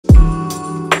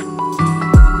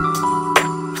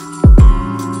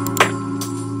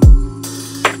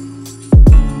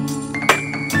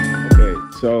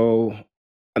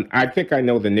I think I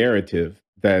know the narrative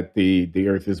that the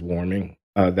Earth is warming,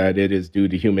 that it is due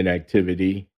to human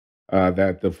activity,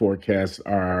 that the forecasts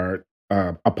are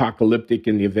apocalyptic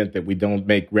in the event that we don't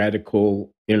make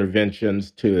radical interventions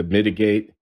to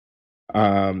mitigate,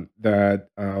 that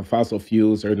fossil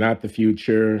fuels are not the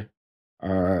future,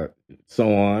 uh,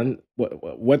 so on.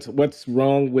 What's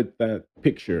wrong with that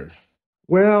picture?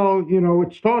 Well,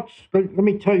 it starts. Let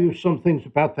me tell you some things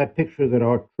about that picture that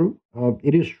are true.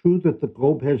 It is true that the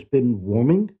globe has been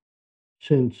warming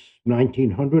since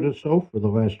 1900 or so for the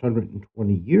last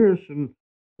 120 years, and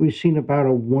we've seen about a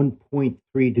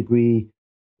 1.3 degree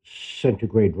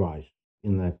centigrade rise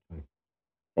in that time.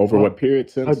 Over Uh, what period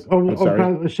since? I'm sorry.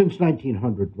 about since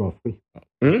 1900, roughly.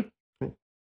 Mhm.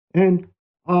 And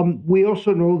we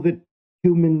also know that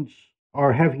humans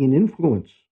are having an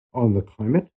influence on the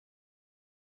climate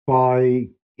by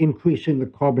increasing the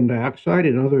carbon dioxide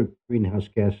and other greenhouse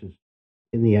gases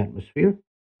in the atmosphere,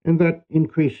 and that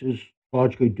increase is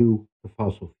largely due to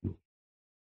fossil fuels.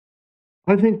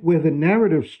 I think where the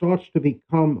narrative starts to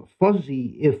become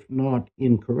fuzzy, if not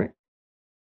incorrect,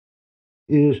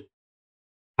 is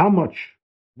how much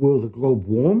will the globe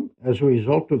warm as a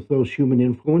result of those human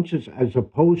influences, as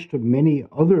opposed to many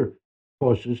other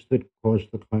causes that cause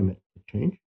the climate to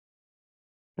change?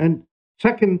 And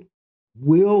second,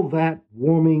 will that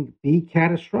warming be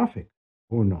catastrophic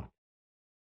or not?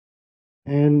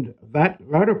 And that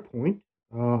latter point,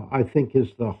 I think,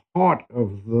 is the heart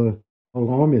of the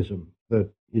alarmism that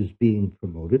is being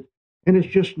promoted, and is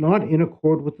just not in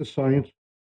accord with the science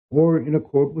or in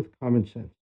accord with common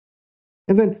sense.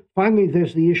 And then finally,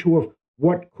 there's the issue of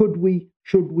what could we,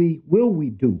 should we, will we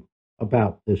do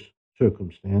about this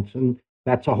circumstance? And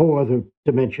that's a whole other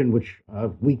dimension which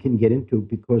we can get into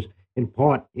because, in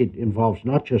part, it involves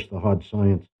not just the hard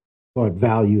science, but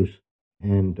values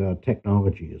and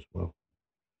technology as well.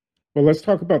 Well, let's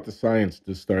talk about the science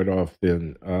to start off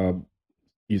then.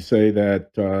 You say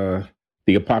that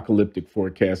the apocalyptic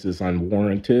forecast is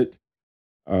unwarranted.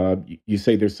 You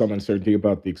say there's some uncertainty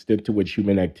about the extent to which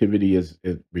human activity is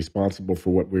responsible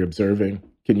for what we're observing.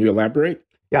 Can you elaborate?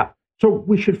 Yeah. So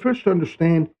we should first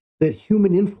understand that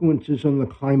human influences on the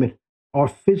climate are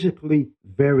physically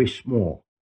very small,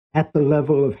 at the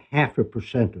level of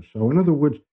 0.5% or so. In other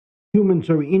words, humans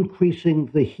are increasing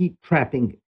the heat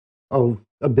trapping of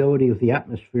ability of the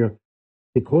atmosphere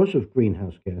because of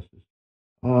greenhouse gases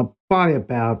by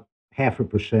about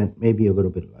 0.5%, maybe a little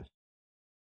bit less.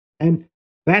 And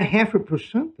that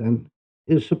 0.5% then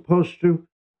is supposed to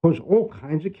cause all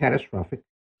kinds of catastrophic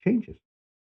changes.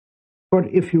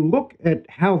 But if you look at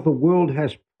how the world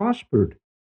has prospered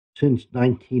since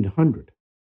 1900,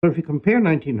 so if you compare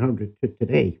 1900 to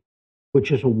today,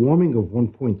 which is a warming of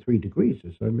 1.3 degrees,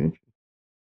 as I mentioned,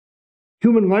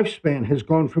 human lifespan has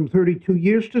gone from 32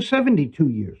 years to 72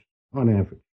 years on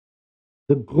average.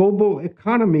 The global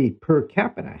economy per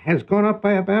capita has gone up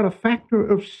by about a factor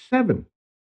of 7.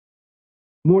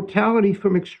 Mortality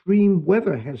from extreme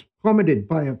weather has plummeted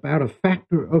by about a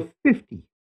factor of 50.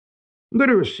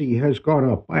 Literacy has gone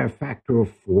up by a factor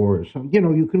of 4 or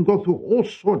something. You can go through all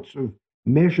sorts of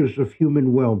measures of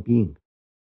human well being.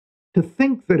 To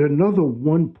think that another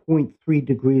 1.3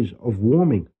 degrees of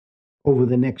warming over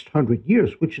the next 100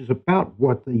 years, which is about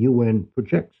what the UN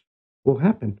projects will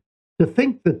happen, to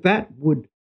think that that would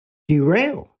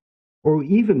derail or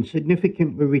even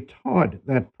significantly retard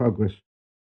that progress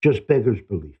just beggars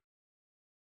belief.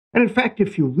 And in fact,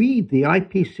 if you read the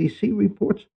IPCC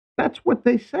reports, that's what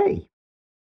they say.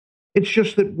 It's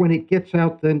just that when it gets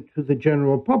out then to the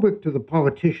general public, to the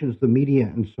politicians, the media,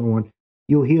 and so on,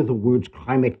 you'll hear the words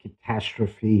climate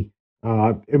catastrophe,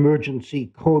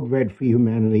 emergency, code red for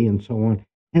humanity, and so on.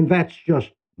 And that's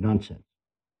just nonsense.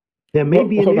 There may Well,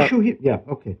 be an hold on. issue here. Yeah,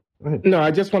 okay, go ahead. No, I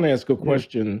just want to ask a Yeah.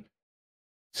 question.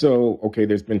 So, okay,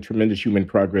 there's been tremendous human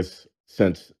progress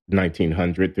since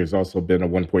 1900. There's also been a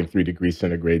 1.3 degree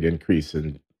centigrade increase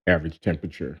in average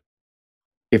temperature.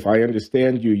 If I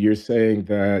understand you, you're saying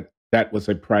that that was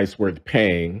a price worth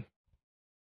paying,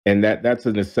 and that's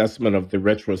an assessment of the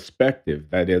retrospective.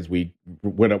 That is, we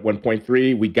went up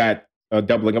 1.3, we got a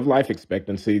doubling of life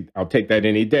expectancy. I'll take that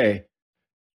any day.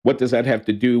 What does that have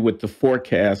to do with the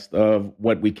forecast of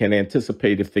what we can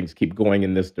anticipate if things keep going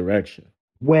in this direction?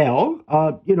 Well,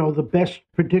 the best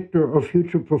predictor of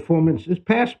future performance is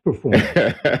past performance.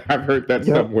 I've heard that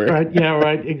Yeah, somewhere. right. Yeah,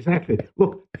 right. Exactly.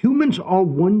 Look, humans are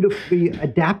wonderfully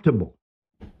adaptable.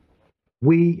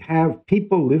 We have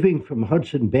people living from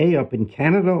Hudson Bay up in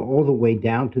Canada all the way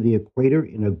down to the equator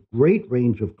in a great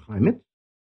range of climates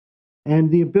and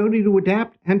the ability to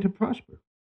adapt and to prosper.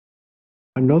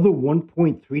 Another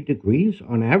 1.3 degrees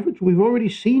on average. We've already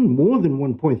seen more than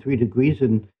 1.3 degrees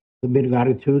in the mid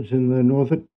latitudes in the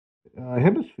northern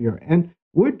hemisphere. And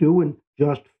we're doing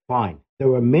just fine.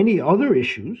 There are many other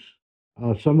issues,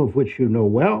 some of which you know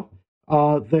well,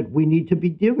 that we need to be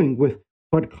dealing with,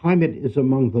 but climate is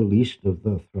among the least of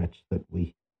the threats that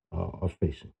we are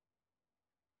facing.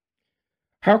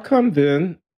 How come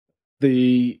then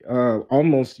the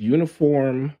almost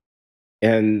uniform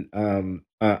and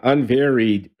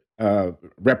unvaried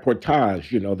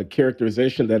reportage, the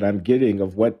characterization that I'm getting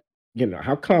of what,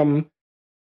 how come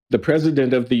the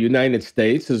president of the United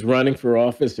States is running for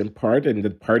office in part, and the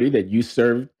party that you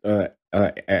served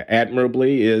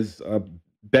admirably is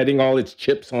betting all its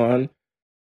chips on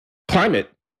climate?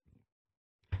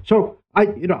 So I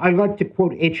like to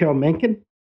quote H.L. Mencken,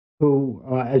 who,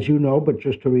 as you know, but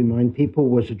just to remind people,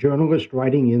 was a journalist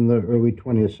writing in the early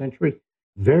 20th century,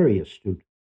 very astute.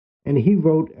 And he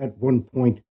wrote at one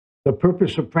point, the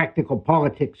purpose of practical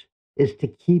politics is to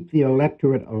keep the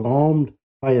electorate alarmed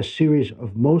by a series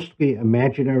of mostly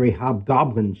imaginary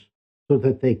hobgoblins so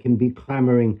that they can be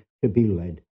clamoring to be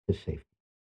led to safety.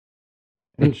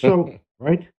 And so,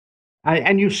 right?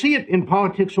 And you see it in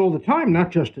politics all the time,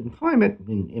 not just in climate,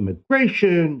 in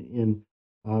immigration,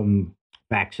 in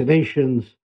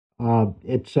vaccinations,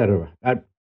 et cetera.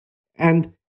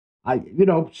 And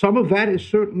some of that is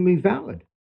certainly valid,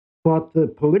 but the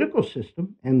political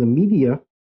system and the media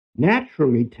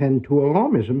naturally tend to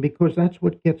alarmism because that's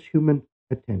what gets human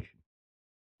attention.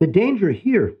 The danger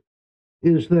here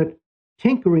is that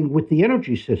tinkering with the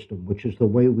energy system, which is the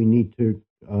way we need to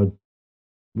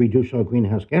reduce our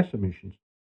greenhouse gas emissions,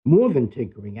 more than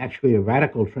tinkering, actually a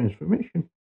radical transformation,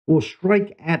 will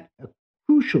strike at a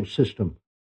crucial system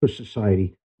for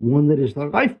society, one that is the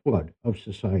lifeblood of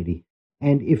society.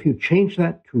 And if you change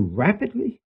that too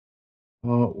rapidly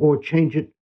or change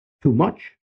it too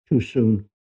much too soon,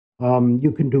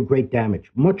 you can do great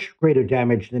damage, much greater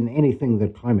damage than anything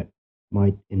that climate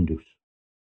might induce.